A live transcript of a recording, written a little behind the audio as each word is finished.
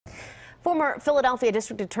Former Philadelphia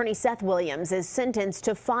District Attorney Seth Williams is sentenced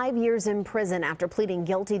to 5 years in prison after pleading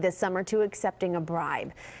guilty this summer to accepting a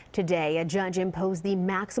bribe. Today, a judge imposed the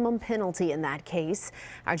maximum penalty in that case.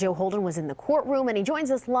 Our Joe Holden was in the courtroom, and he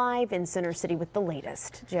joins us live in Center City with the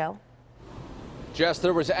latest. Joe? Jess,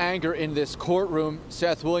 there was anger in this courtroom.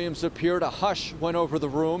 Seth Williams appeared. A hush went over the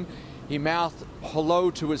room. He mouthed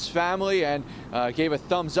hello to his family and gave a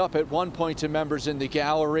thumbs up at one point to members in the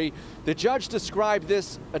gallery. The judge described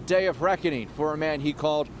this a day of reckoning for a man he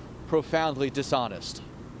called profoundly dishonest.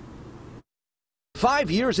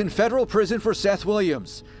 5 years in federal prison for Seth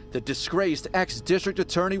Williams. The disgraced ex-district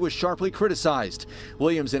attorney was sharply criticized.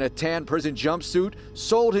 Williams, in a tan prison jumpsuit,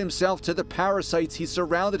 sold himself to the parasites he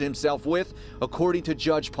surrounded himself with, according to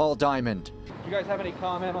Judge Paul Diamond. Do you guys have any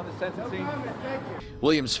comment on the sentencing? No comment, thank you.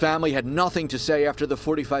 Williams' family had nothing to say after the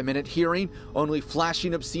 45-minute hearing, only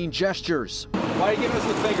flashing obscene gestures. Why are you giving us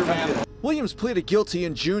the finger, man? Williams pleaded guilty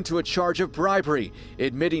in June to a charge of bribery,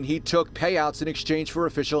 admitting he took payouts in exchange for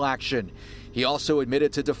official action. He also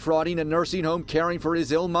admitted to defrauding a nursing home caring for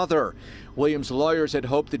his ill mother. Williams' lawyers had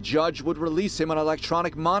hoped the judge would release him on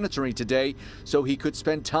electronic monitoring today so he could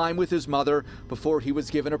spend time with his mother before he was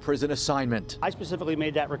given a prison assignment. I specifically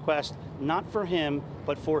made that request not for him,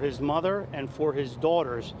 but for his mother and for his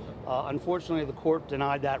daughters. Unfortunately, the court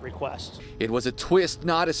denied that request. It was a twist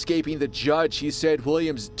not escaping the judge. He said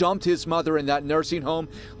Williams dumped his mother in that nursing home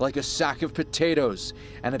like a sack of potatoes.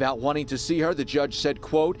 And about wanting to see her, the judge said,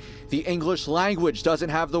 quote, "The English language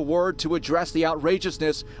doesn't have the word to address the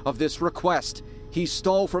outrageousness of this request. He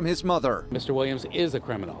stole from his mother." Mr. Williams is a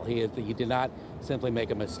criminal. He did not simply make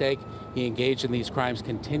a mistake. He engaged in these crimes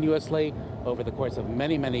continuously over the course of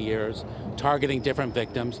many, many years, targeting different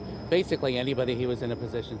victims, basically anybody he was in a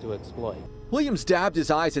position to exploit. Williams dabbed his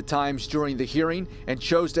eyes at times during the hearing and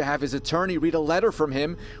chose to have his attorney read a letter from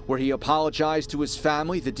him where he apologized to his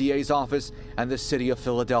family, the DA's office, and the city of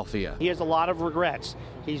Philadelphia. He has a lot of regrets.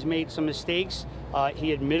 He's made some mistakes.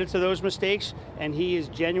 He admitted to those mistakes, and he is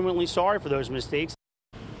genuinely sorry for those mistakes.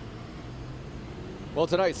 Well,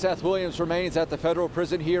 tonight, Seth Williams remains at the federal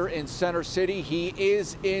prison here in Center City. He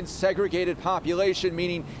is in segregated population,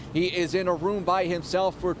 meaning he is in a room by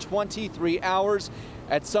himself for 23 hours.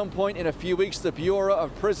 At some point in a few weeks, the Bureau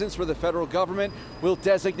of Prisons for the federal government will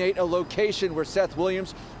designate a location where Seth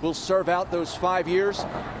Williams will serve out those 5 years.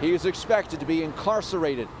 He is expected to be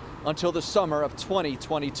incarcerated until the summer of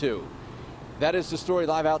 2022. That is the story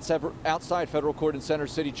live outside federal court in Center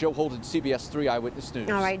City. Joe Holden, CBS 3 Eyewitness News.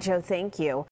 All right, Joe, thank you.